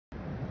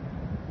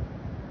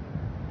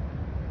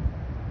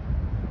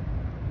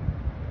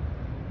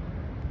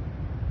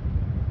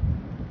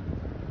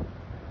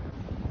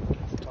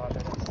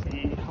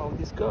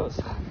this goes.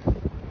 So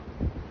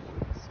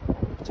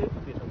take a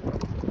bit of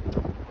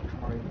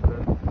ultramarine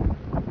blue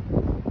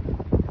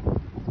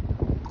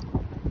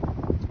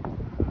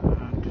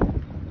and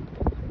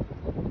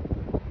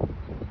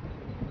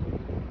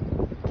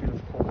a bit of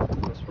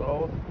purple as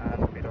well,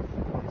 and a bit of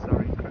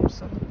alizarin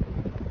crimson.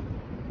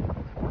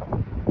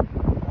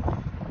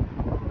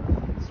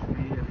 It's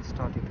really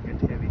starting to get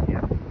heavy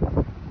here.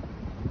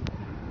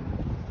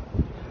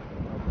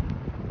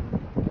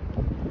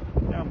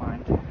 Never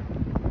mind.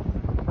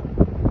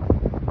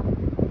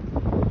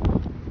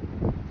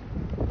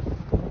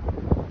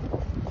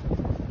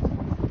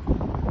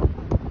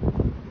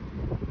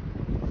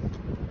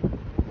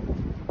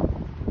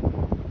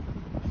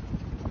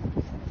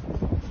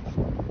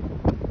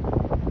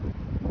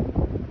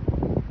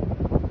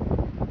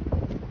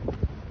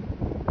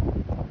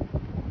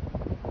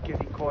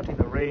 Getting caught in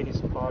the rain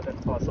is part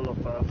and parcel of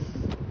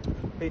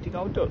painting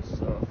outdoors,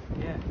 so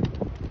yeah.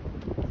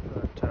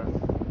 But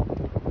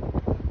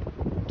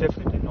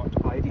definitely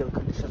not ideal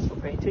conditions for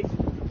painting.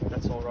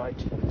 That's all right.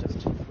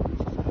 Just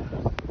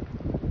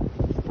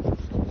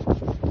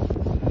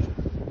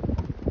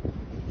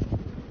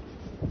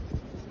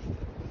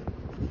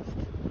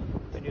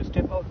when you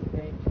step out and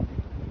paint,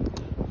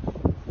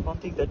 one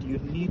thing that you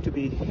need to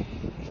be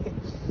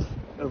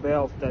aware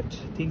of, that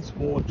things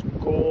won't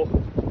go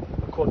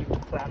according to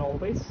plan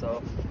always,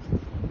 so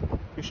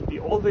you should be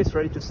always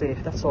ready to say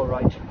that's all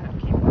right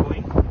and keep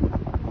going.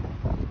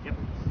 Yep.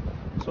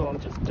 So I'll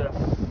just mix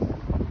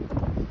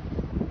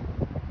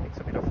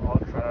a bit of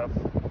ultra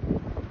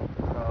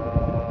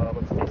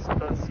what's this,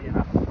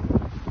 sienna,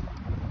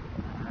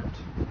 and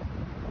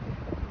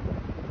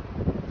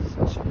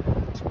such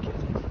to get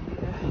it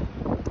here.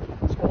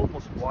 It's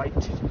almost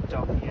white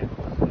down here.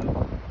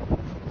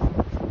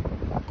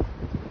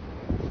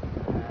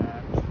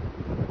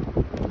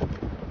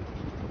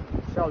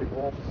 Fairly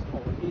warm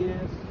over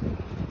here.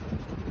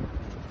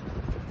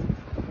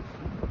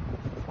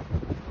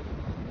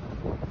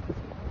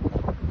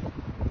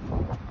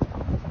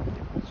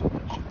 So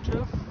that should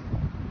just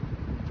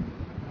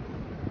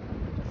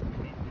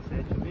clean this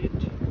edge a bit.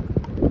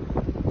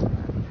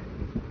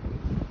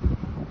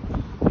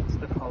 Fix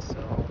the color. So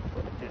I'll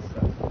put this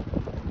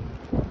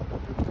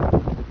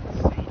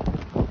see.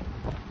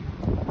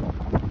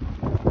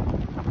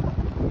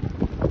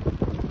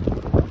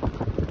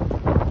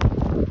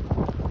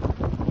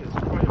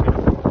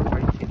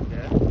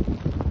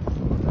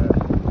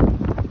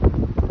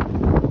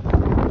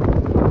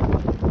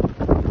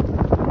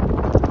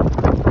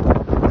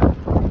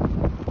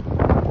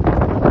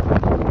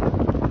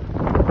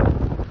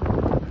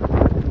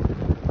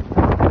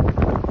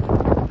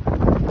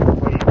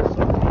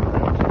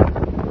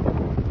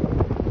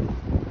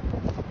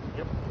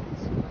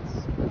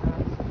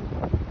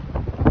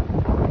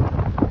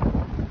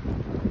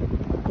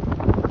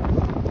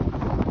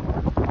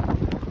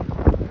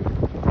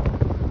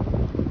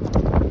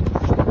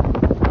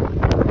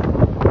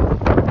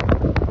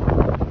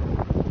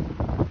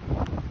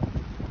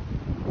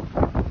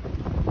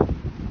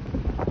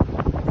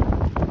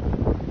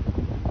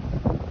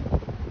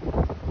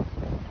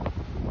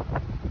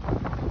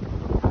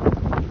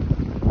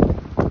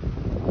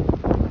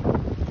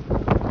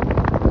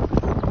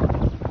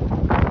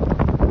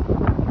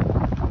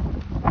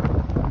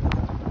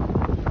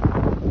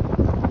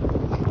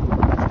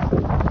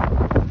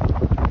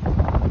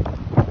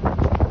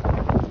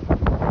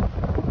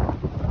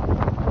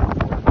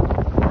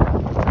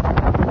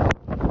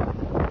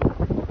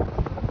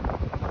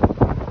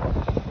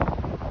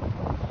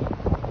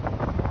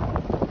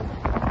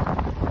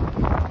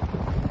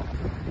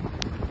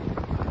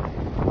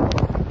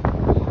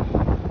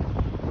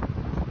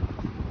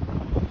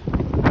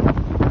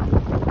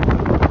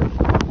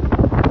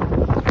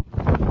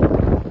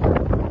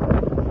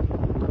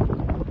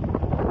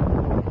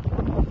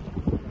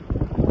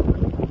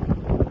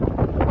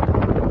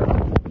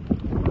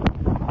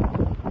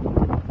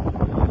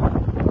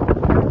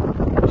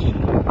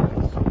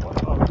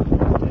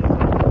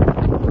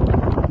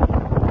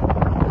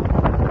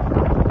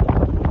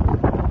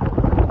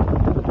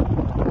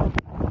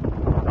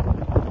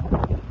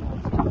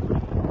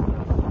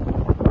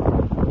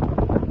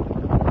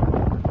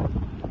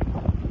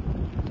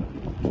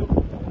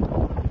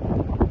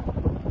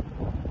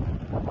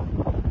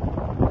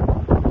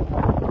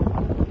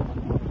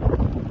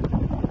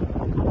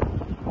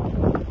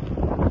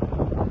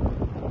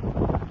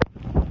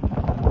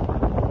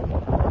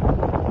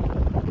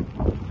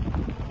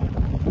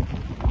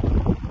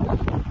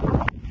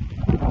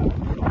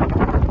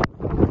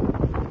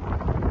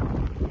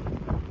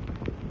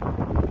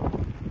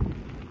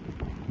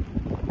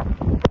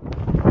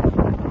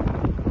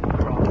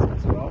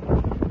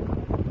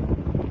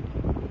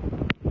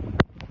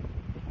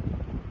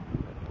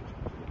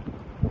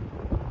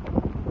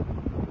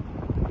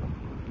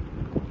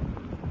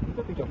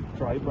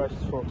 Dry brush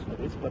strokes for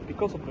this, but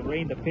because of the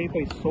rain the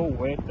paper is so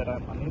wet that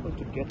I'm unable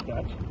to get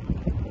that.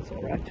 That's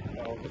alright,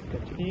 I'll just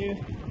continue.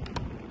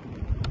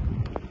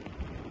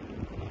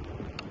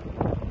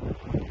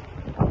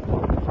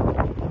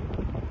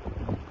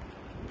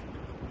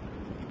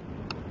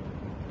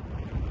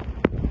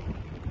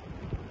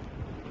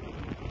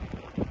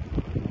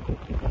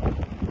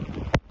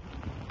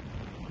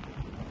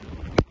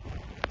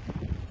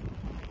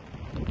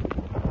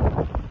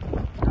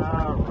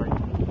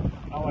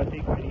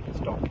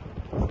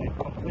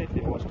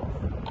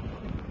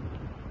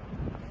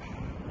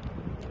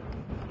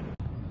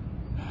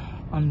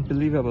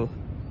 unbelievable.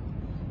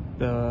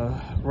 The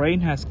rain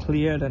has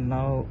cleared and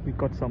now we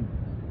got some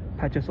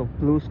patches of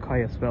blue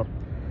sky as well.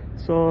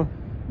 So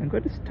I'm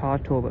going to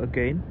start over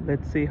again.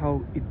 Let's see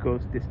how it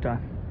goes this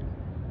time.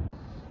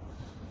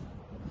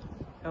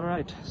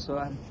 Alright, so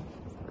I'm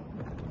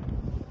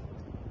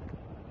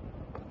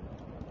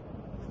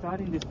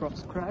starting this from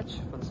scratch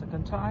for the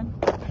second time.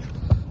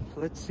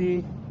 So let's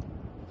see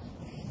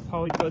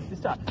how it goes this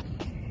time.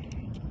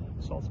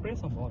 So I'll spray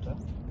some water.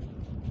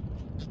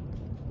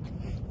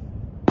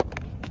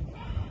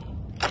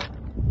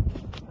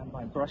 And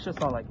my brushes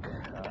are like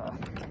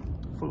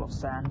full of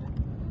sand.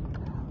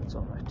 It's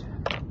alright.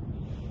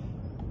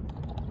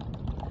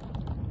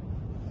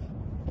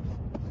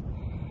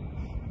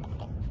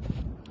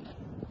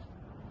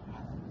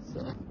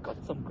 So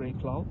got some grey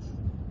clouds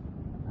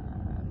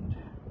and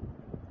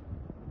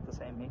the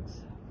same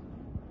mix.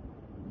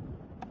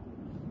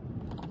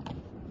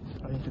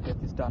 I need to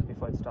get this done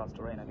before it starts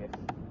to rain again.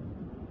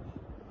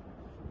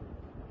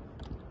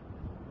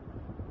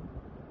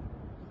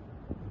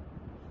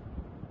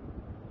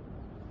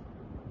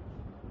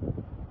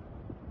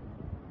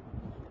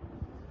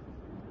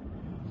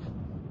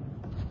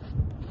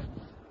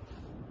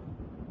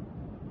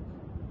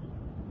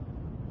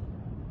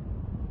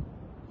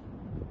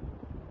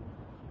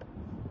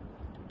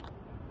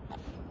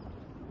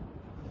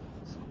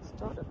 So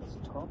start at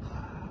the top.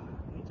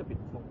 Needs a bit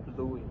more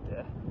blue in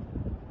there.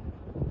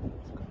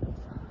 It's kind of,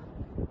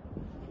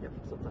 yep,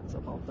 so that's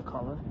about the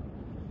color.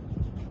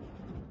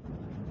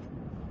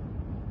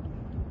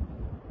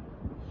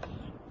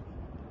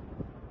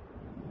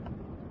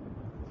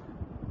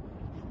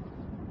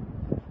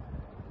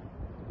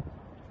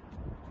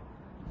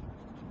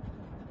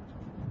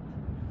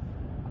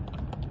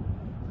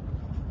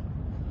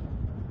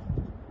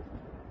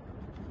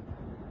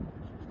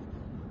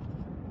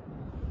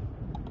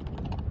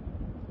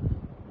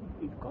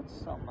 We've got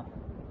some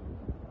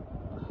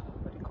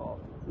what do you call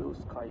it, blue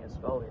sky as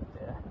well in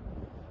there.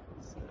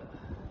 It's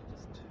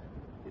just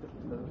a bit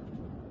of blue.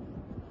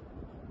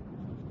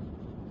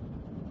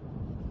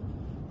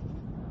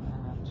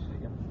 And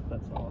yeah,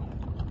 that's our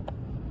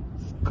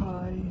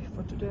sky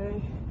for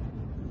today.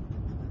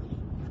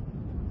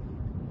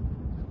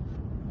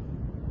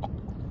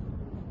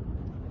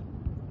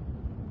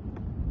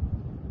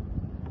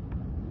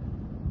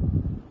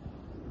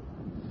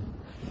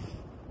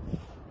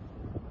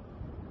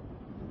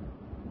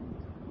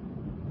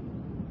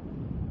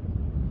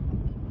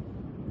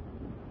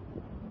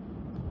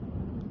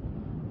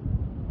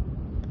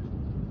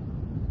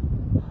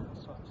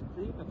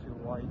 Leave a few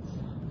whites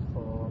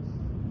for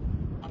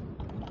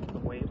the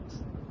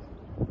waves.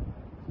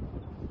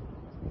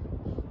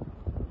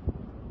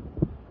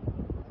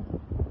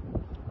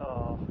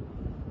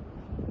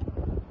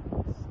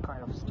 It's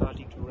kind of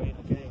starting to rain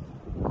again.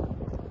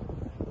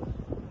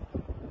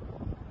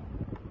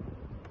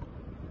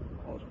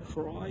 I'll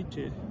try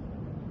to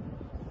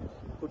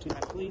put in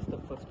at least the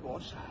first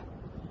wash so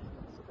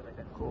that I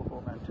can go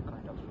home and to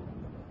kind of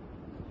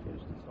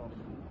finish this off.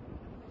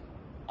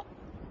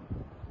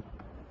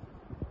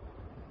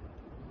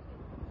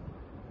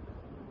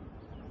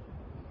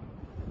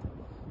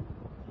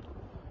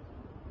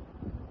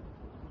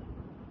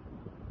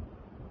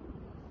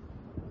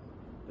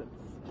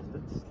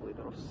 That's a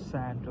little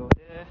sand over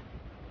there,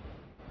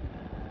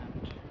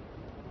 and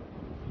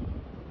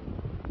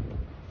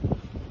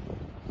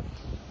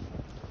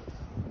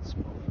let's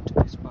move into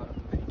this part of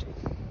the painting.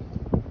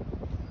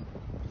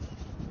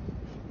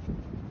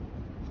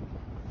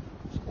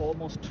 It's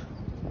almost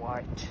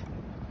white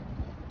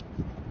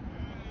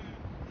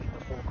in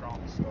the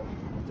foreground, so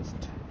I'll just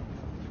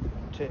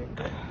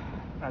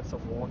add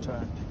some water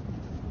and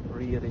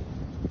really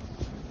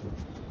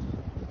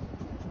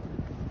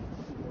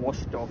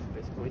washed off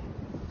basically.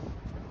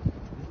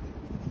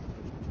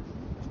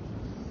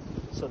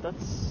 So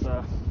that's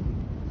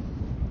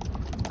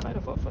kind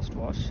of our first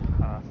wash.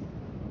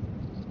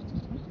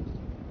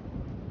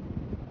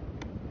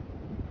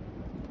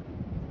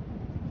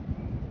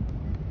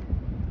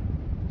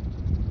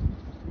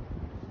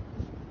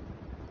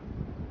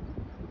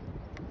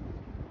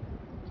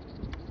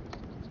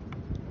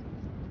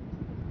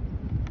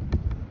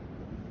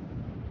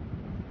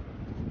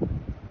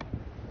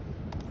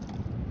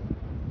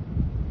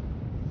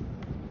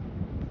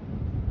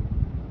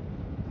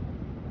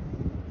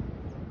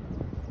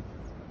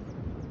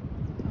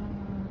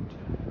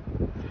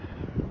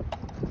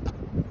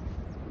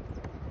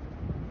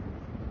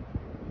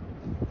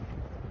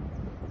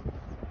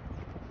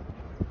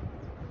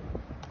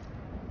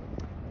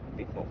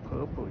 Bit more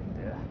purple in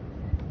there.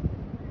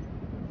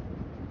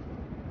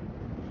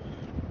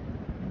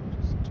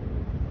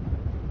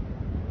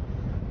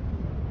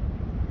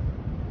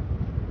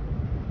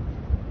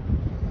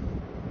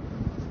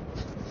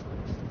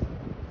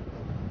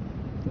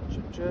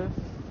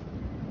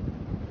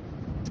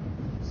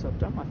 So I've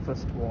done my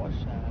first wash,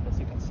 and as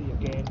you can see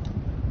again,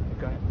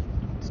 we're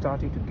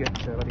starting to get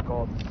what you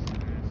call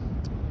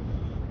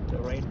the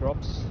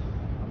raindrops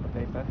on the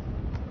paper.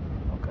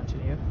 I'll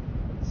continue.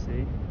 Let's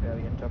see where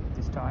we end up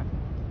this time.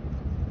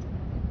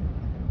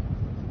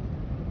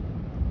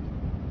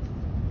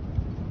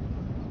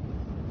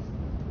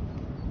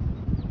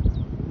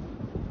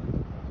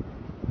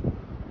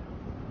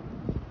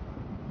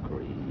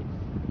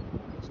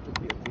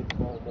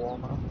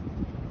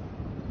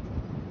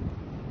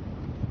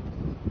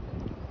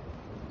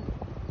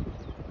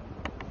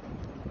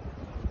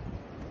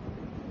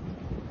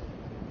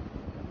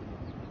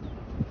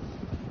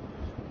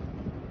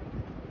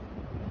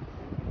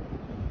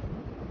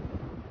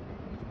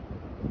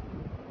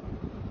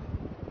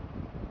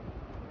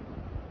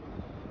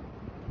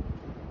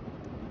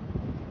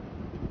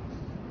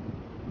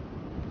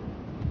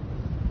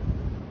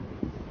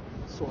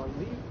 So I'll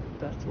leave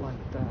that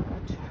like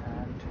that,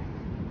 and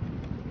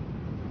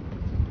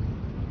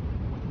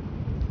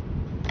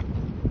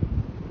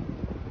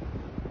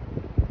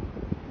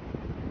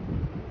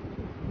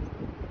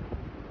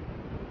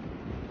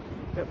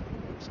yep,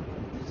 so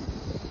this.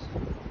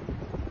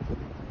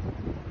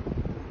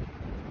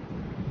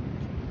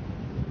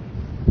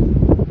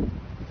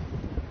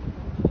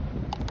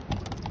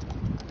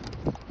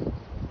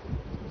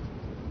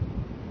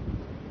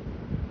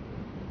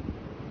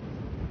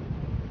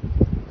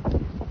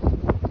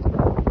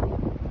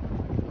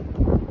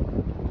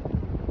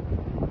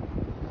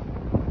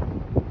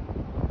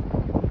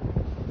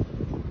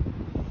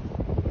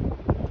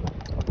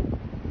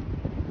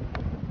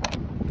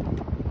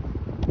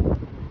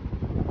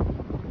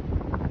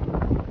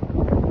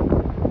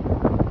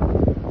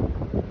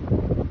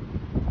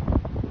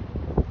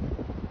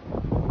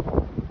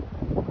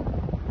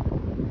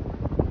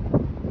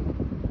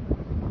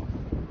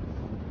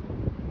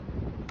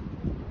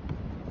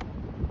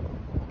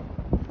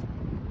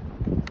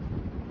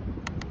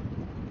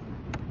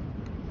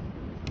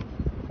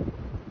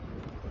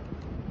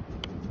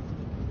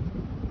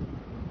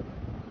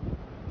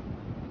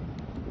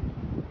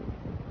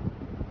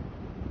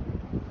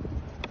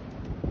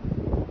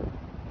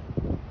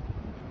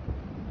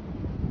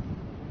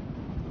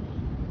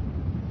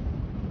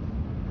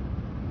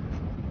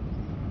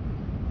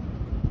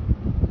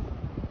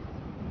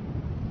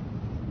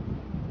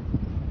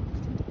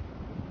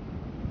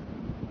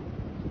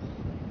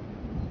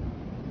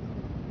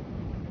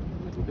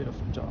 Bit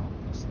of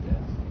darkness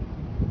there.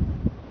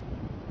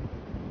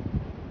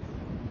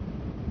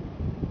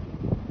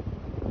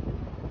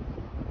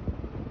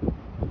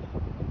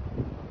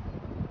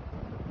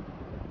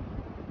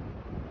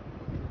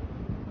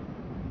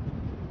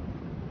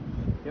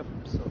 Yep,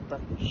 so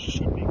that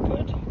should be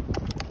good.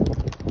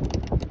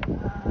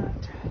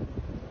 And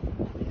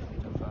maybe a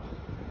bit of a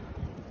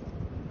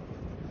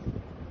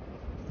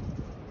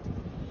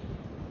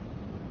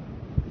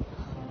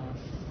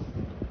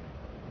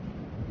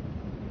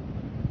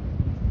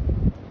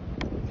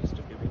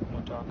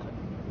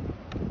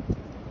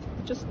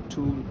just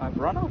too, I've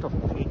run out of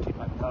paint in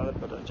my palette,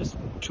 but I'm just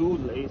too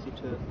lazy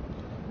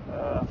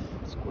to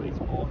squeeze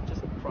more,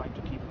 just trying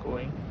to keep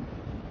going.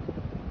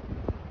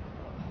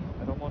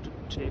 I don't want to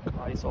take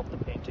eyes off the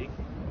painting,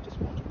 I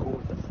just want to go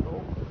with the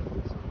flow.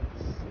 So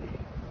let's see.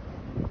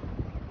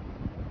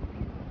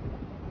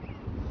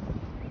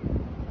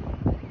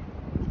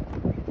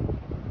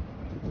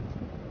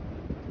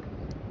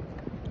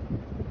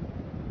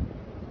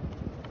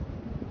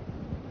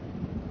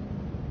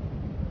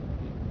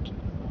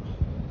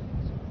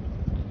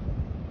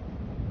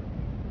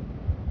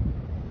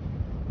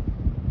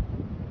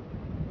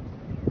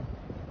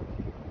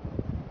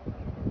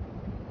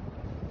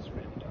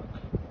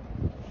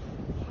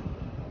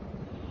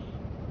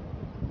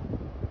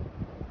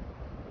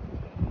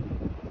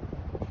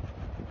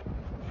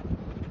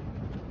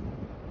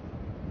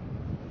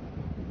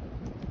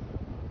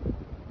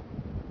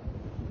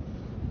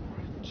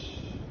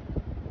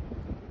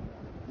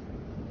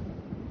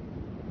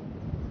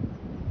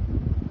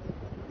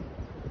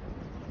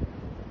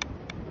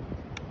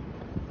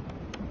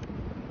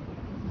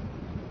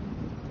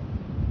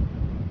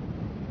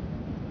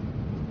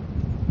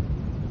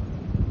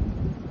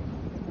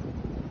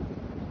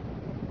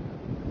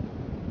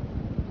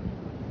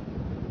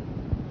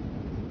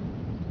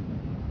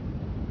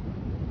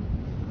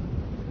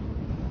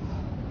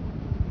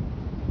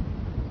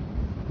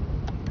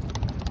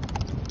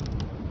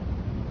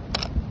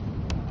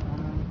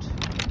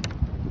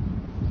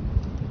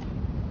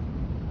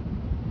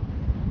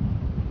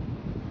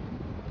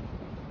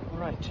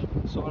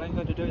 So what I'm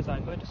going to do is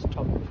I'm going to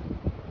stop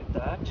with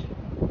that,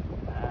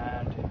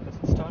 and because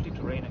it's starting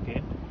to rain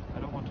again,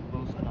 I don't want to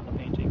lose another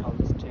painting. I'll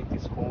just take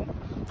this home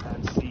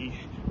and see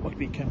what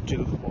we can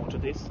do more to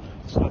this.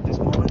 So at this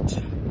moment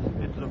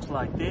it looks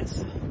like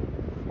this.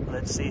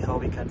 Let's see how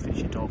we can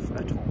finish it off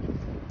at home.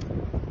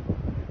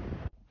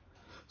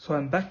 So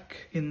I'm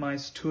back in my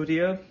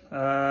studio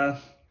and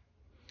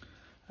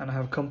I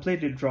have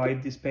completely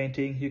dried this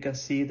painting. You can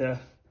see the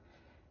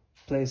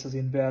places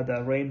in where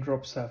the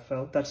raindrops have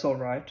fell. That's all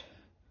right.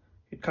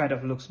 It kind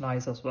of looks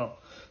nice as well.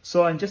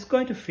 So I'm just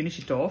going to finish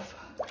it off.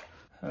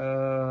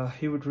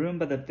 You would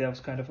remember that there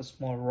was kind of a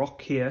small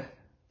rock here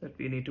that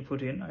we need to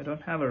put in. I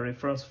don't have a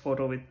reference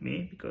photo with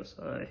me because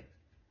I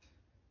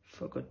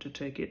forgot to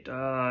take it.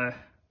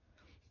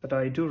 But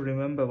I do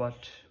remember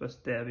what was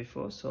there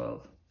before, so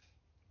I'll...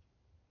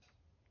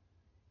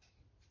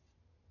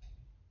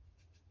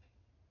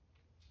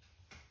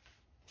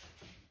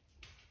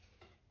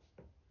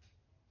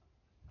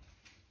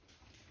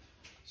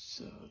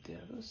 So there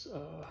was a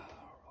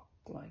rock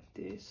like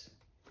this.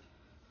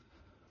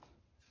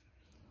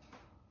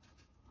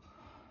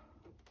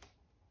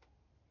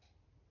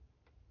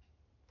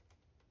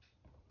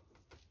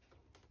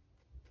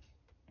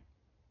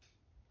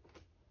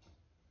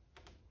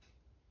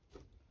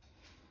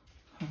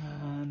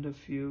 And a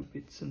few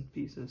bits and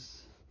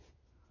pieces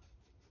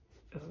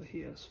over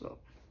here as well.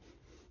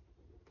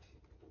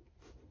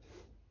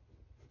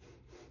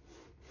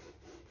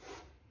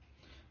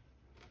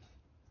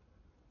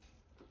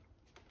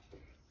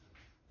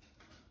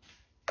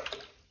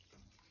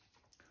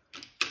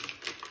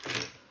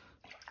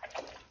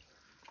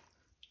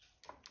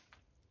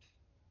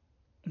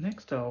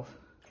 Next I'll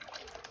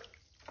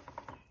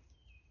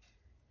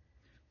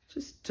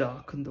just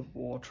darken the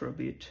water a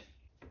bit.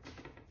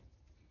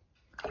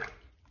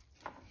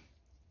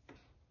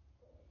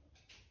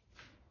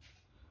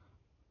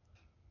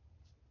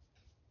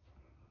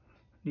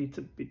 Needs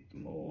a bit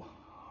more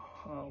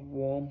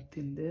warmth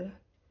in there.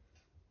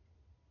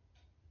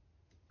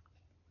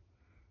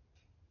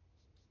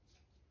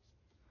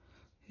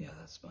 Yeah,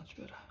 that's much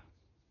better.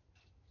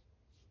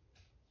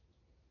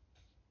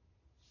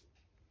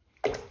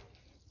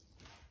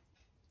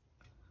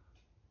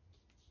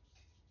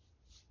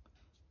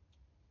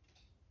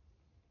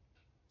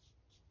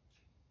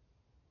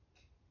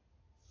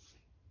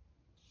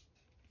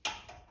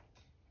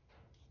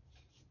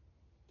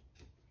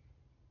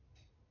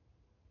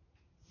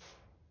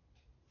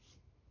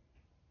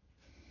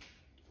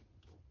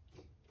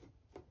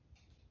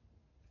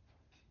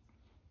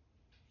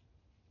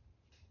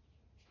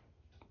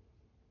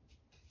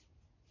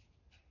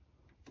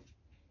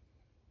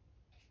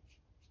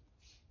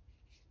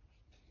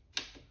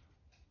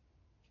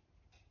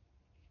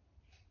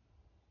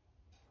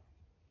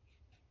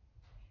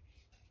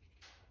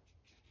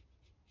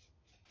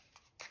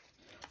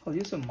 I'll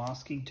use a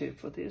masking tape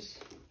for this.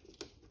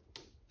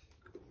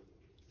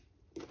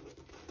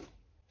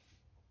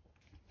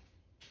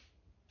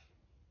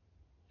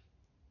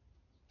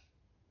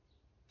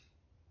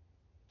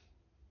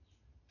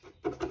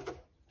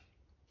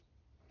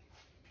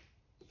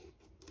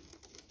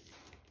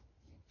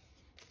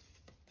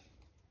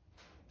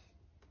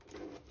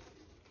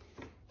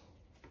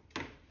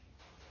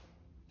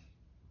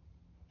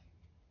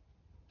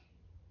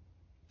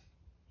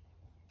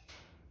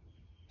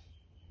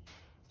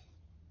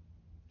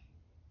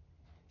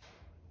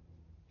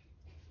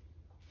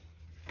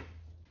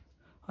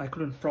 I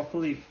couldn't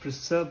properly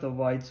preserve the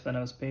whites when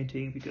I was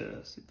painting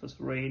because it was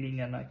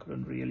raining and I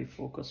couldn't really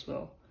focus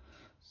well.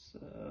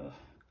 So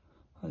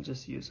I'll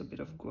just use a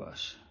bit of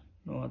gouache,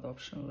 no other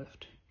option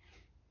left.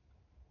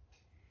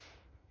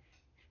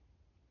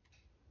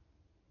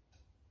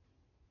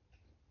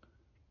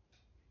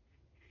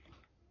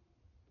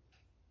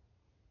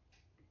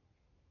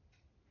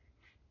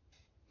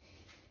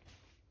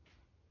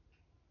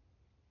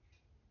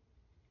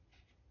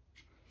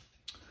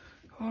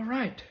 All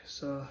right,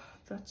 so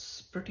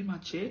that's pretty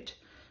much it.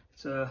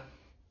 It's a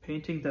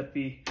painting that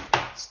we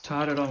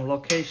started on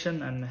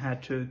location and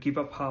had to give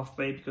up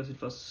halfway because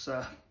it was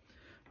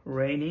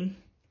raining,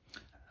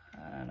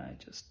 and I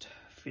just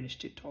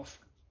finished it off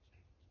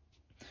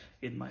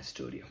in my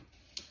studio.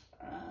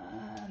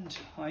 And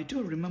I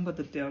do remember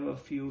that there were a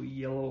few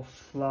yellow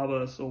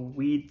flowers or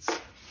weeds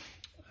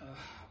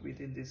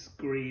within this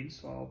green,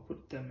 so I'll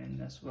put them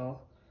in as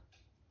well.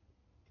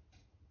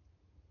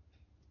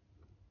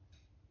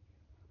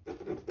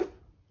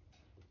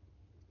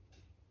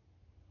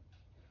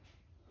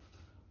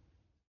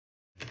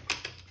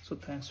 So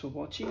thanks for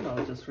watching.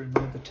 I'll just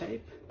remove the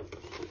tape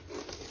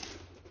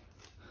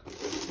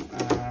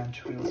and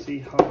we'll see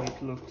how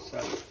it looks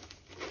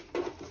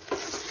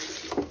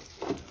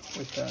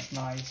with that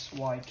nice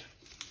white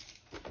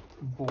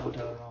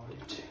border around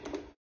it.